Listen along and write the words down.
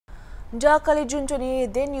Kali June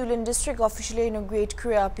 28 then Newland District officially inaugurate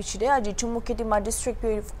Korea Pichide aji Chumoukedima District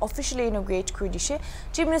officially inaugurate Kurdishe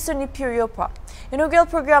Chief Minister ni Pa. Inaugural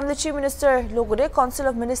program the Chief Minister Logode Council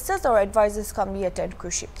of Ministers or Advisors come attend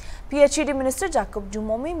Krushi. PhD Minister Jacob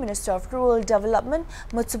Jumomi, Minister of Rural Development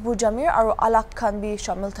Mutsubu Jamir aru Alak Khan bi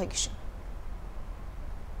shamil thagishin.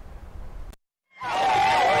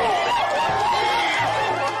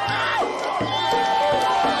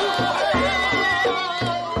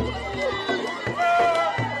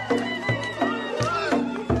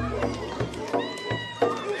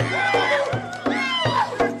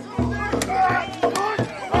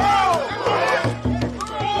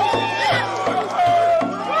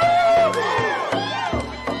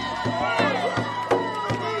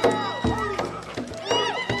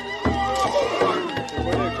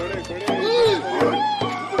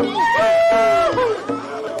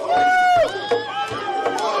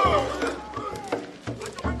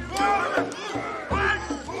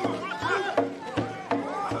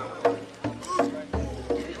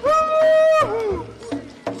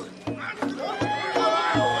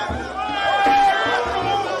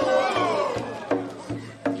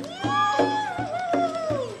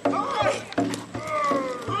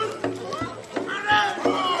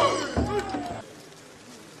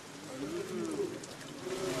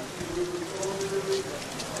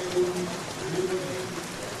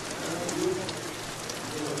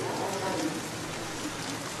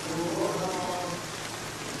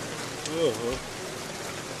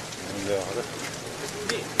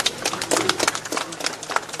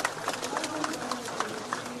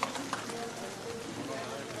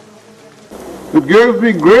 It gives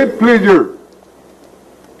me great pleasure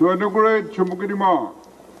to inaugurate Chumoukedima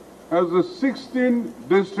as the 16th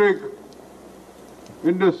district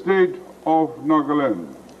in the state of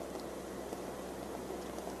Nagaland.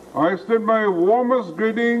 I extend my warmest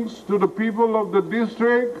greetings to the people of the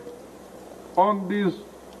district on this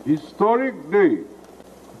historic day.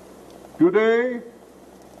 Today,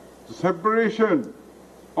 the separation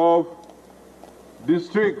of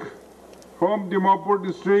district from Dimapur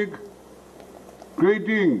district,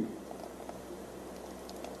 creating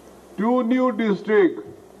two new districts,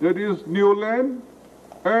 that is Newland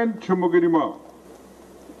and Chumoukedima.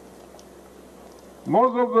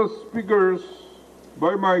 Most of the speakers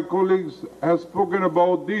by my colleagues have spoken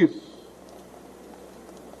about this.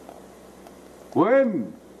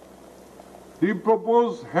 When the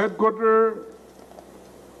proposed headquarters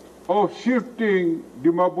of shifting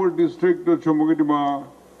Dimapur district to Chumoukedima,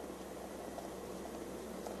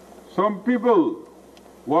 some people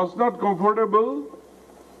was not comfortable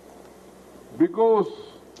because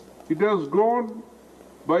it has grown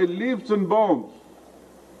by leaps and bounds,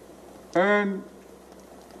 and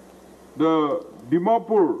the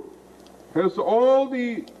Dimapur has all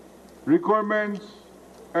the requirements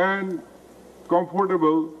and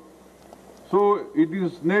comfortable, so it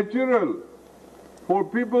is natural for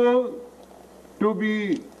people to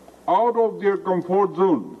be out of their comfort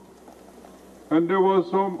zone. And there was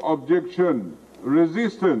some objection,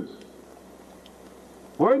 resistance.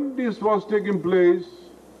 When this was taking place,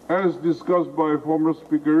 as discussed by former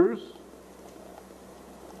speakers,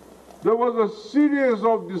 there was a series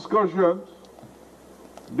of discussions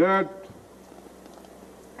that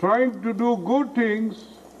trying to do good things,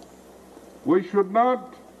 we should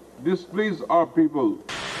not displease our people.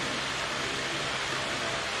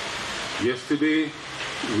 Yesterday,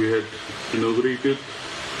 we had inaugurated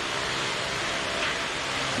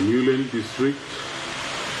Newland district,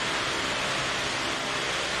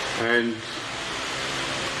 and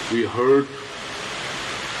we heard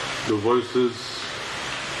the voices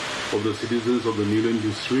of the citizens of the Newland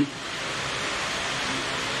district,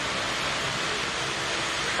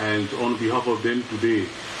 and on behalf of them today,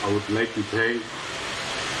 I would like to thank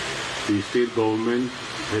the state government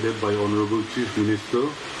headed by Honorable Chief Minister,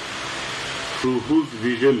 through whose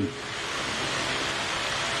vision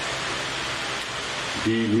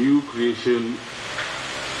the new creation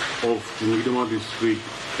of Chumoukedima district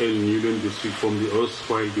and Newland district from the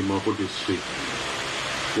erstwhile Dimapur district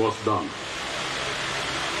was done.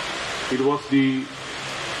 It was the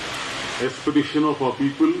expectation of our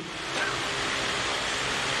people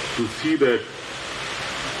to see that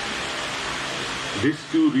these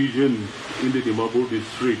two regions in the Dimapur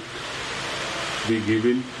district be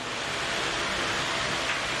given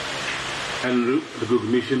and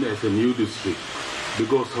recognition as a new district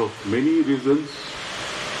because of many reasons.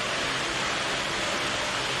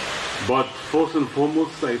 But first and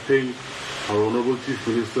foremost, I think our Honorable Chief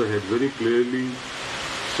Minister had very clearly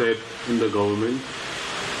said in the government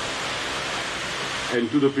and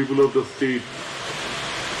to the people of the state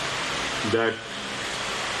that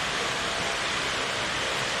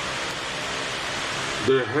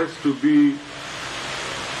there has to be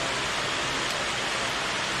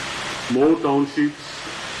more townships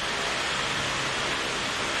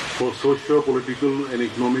for socio-political and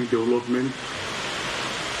economic development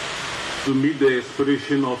to meet the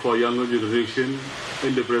aspiration of our younger generation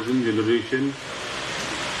and the present generation,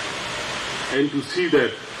 and to see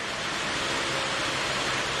that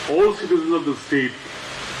all citizens of the state,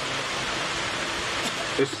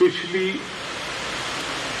 especially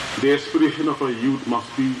the aspiration of our youth,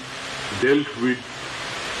 must be dealt with,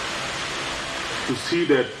 to see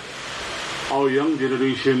that our young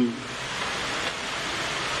generation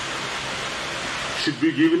should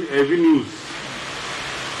be given avenues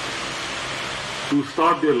to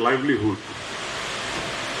start their livelihood.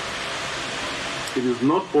 It is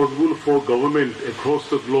not possible for government across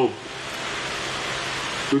the globe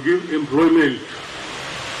to give employment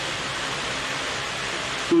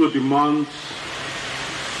to the demands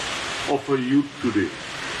of a youth today.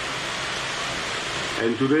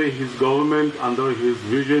 And today his government, under his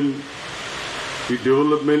vision, the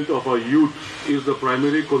development of our youth is the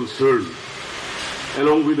primary concern,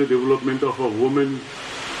 along with the development of our women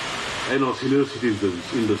and our senior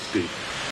citizens in the state.